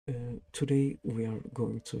Today we are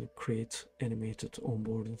going to create animated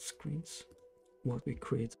onboarding screens. What we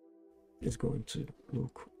create is going to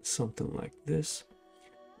look something like this,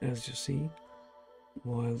 as you see,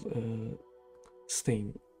 while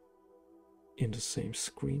staying in the same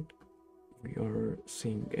screen. We are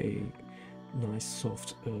seeing a nice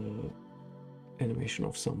soft animation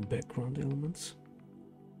of some background elements,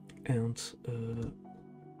 and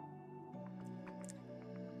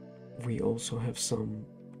we also have some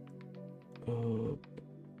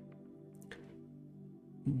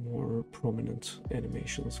more prominent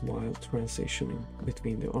animations while transitioning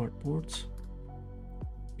between the artboards,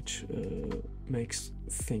 which makes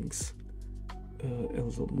things a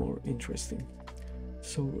little more interesting.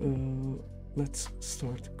 So let's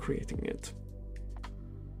start creating it.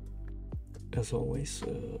 As always,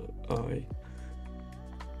 I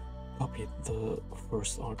copied the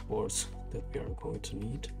first artboards that we are going to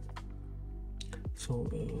need. So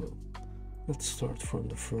let's start from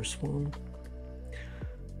the first one.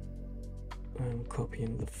 I'm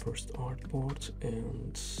copying the first artboard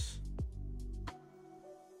and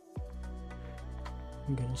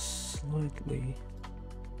I'm gonna slightly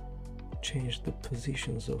change the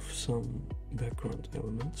positions of some background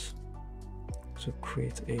elements to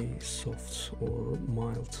create a soft or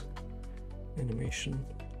mild animation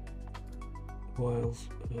while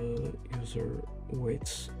user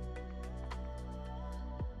waits.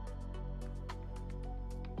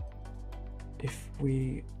 If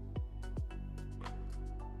we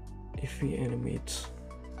animate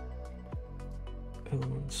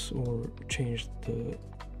elements or change the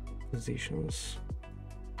positions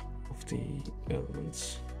of the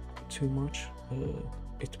elements too much,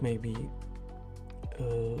 it may be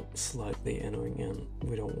slightly annoying, and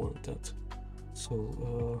we don't want that.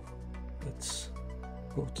 So let's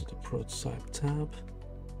go to the prototype tab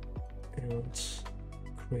and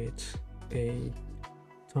create a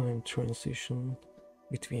time transition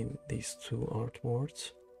between these two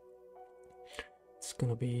artboards. It's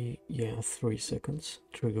gonna be 3 seconds.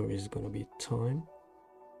 Trigger is gonna be time,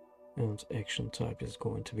 and action type is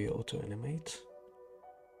going to be auto animate,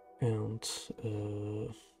 and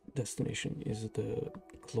destination is the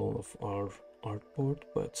clone of our artboard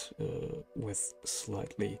but with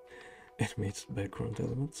slightly animated background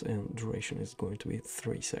elements, and duration is going to be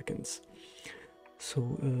 3 seconds. So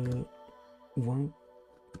one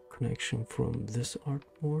connection from this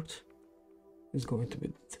artboard is going to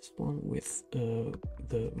be this one with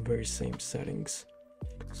the very same settings.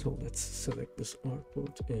 So let's select this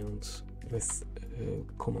artboard and with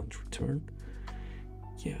command return,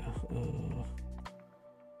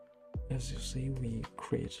 as you see, we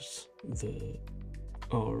created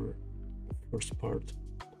our first part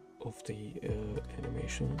of the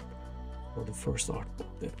animation, or the first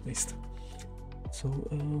artboard at least. So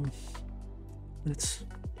let's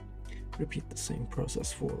repeat the same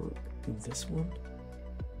process for this one.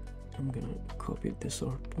 I'm gonna copy this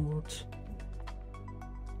artboard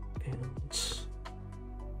and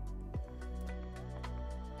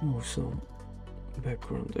move some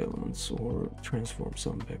background elements, or transform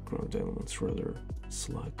some background elements rather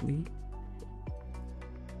slightly.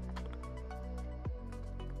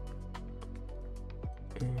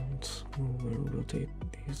 And we're gonna rotate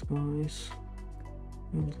these guys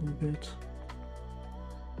a little bit.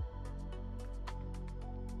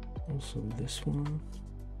 Also this one.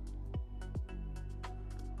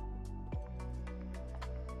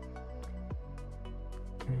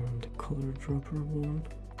 And the color dropper one.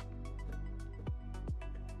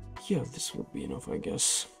 Yeah, this would be enough, I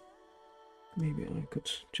guess. Maybe I could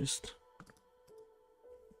just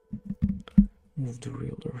move the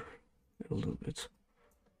ruler a little bit.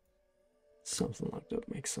 Something like that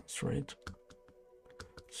makes sense, right?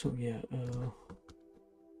 So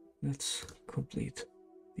let's complete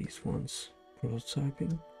these ones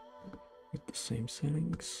prototyping with the same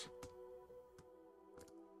settings,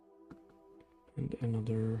 and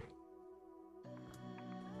another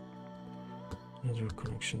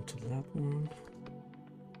connection to that one.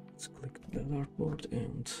 Let's click that artboard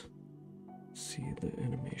and see the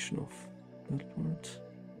animation of that part.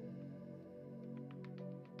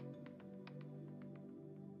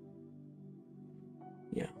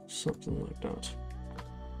 Yeah, something like that.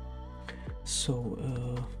 So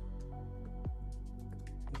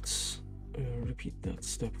let's repeat that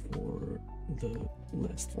step for the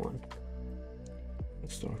last one.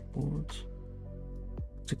 Let's start board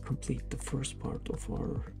to complete the first part of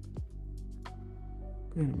our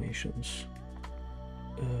animations.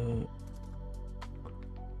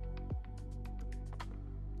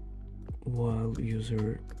 While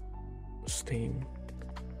user staying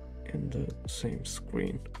in the same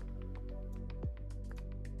screen.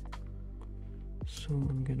 So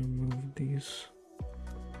I'm gonna move these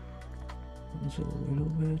ones a little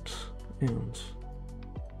bit and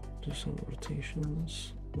do some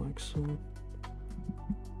rotations like so.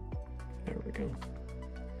 There we go.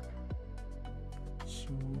 So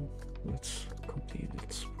let's complete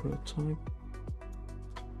its prototype.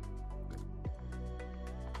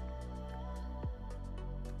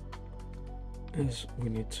 As we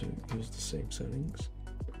need to use the same settings.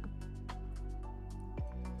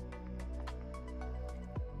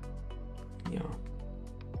 Yeah.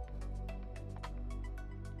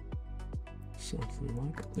 Something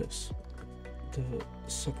like this. The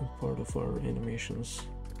second part of our animations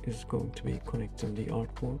is going to be connecting the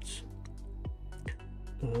artboards.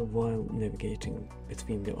 While navigating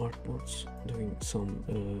between the artboards, doing some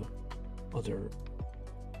other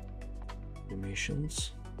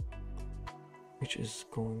animations, which is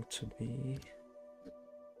going to be,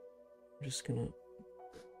 I'm just gonna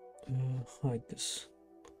hide this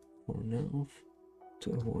for now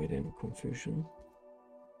to avoid any confusion,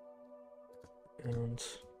 and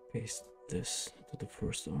paste this to the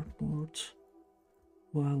first artboard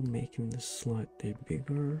while making this slightly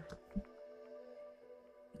bigger.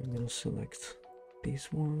 I'm gonna select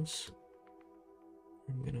these ones.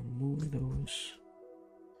 I'm gonna move those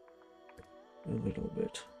a little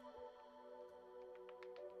bit.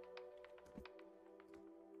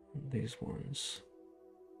 And these ones.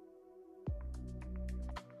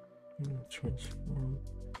 I'm gonna transform.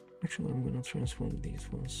 Actually, I'm gonna transform these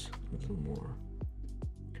ones a little more.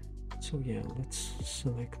 So yeah, let's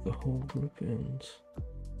select the whole group and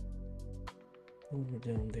lower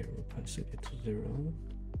down their opacity to 0.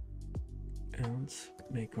 And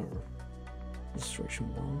make our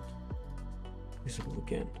illustration 1 visible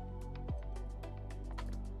again.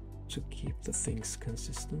 To keep the things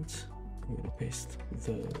consistent, I'm gonna paste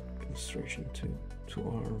the illustration to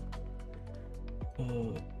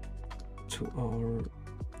our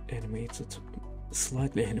animated,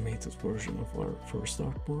 slightly animated version of our first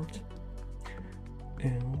artboard,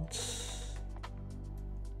 and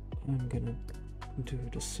I'm gonna do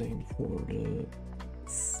the same for the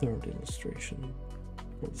third illustration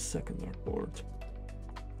for the second artboard.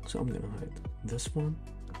 So I'm gonna hide this one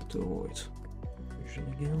to avoid confusion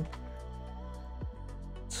again.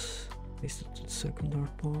 Paste it to the second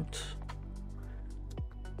artboard,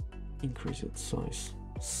 increase its size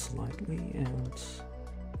slightly, and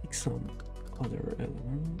pick some other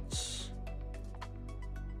elements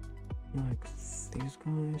like these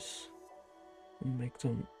guys and make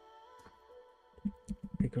them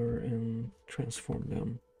bigger and transform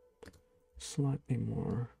them slightly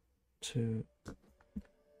more to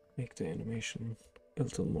make the animation a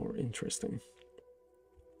little more interesting.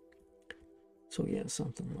 So yeah,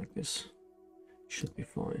 something like this should be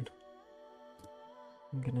fine.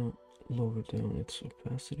 I'm gonna lower down its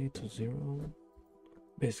opacity to 0.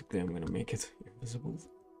 Basically, I'm gonna make it invisible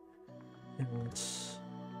and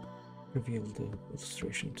reveal the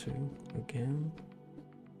illustration 2 again.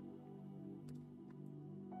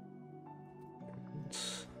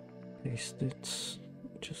 Paste it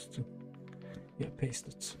just to, yeah, paste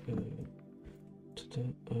it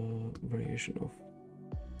to the variation of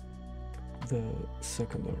the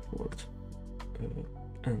second artboard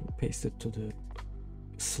and paste it to the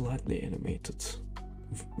slightly animated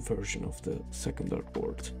version of the second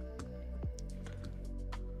artboard.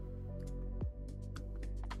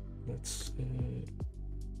 Let's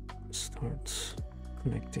start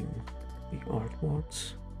connecting the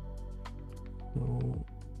artboards. So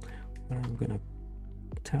when I'm gonna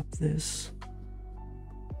tap this,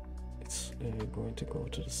 it's going to go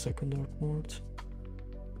to the second artboard,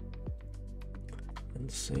 and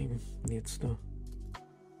the same needs to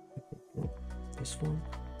this one.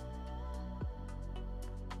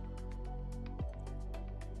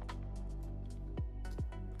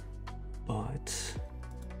 But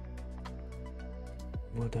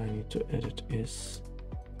what I need to edit is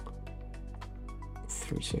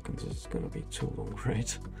 3 seconds is gonna be too long,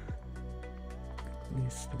 right? It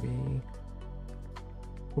needs to be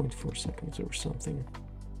 0.4 seconds or something.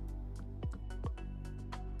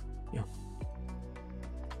 Yeah.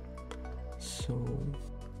 So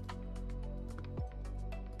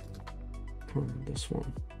from this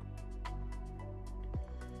one,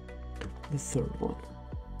 the third one.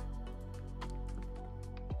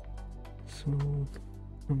 So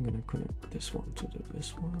I'm gonna connect this one to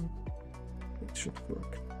this one. It should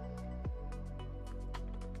work.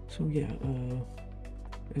 So yeah,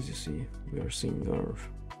 as you see, we are seeing our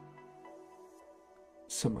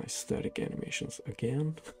semi-static animations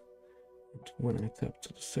again. And when I tap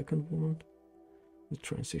to the second one, the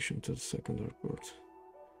transition to the second artboard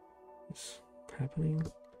is happening.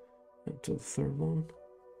 And to the third one.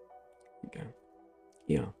 Okay.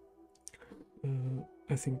 Yeah.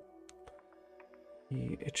 I think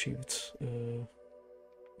we achieved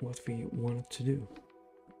what we wanted to do.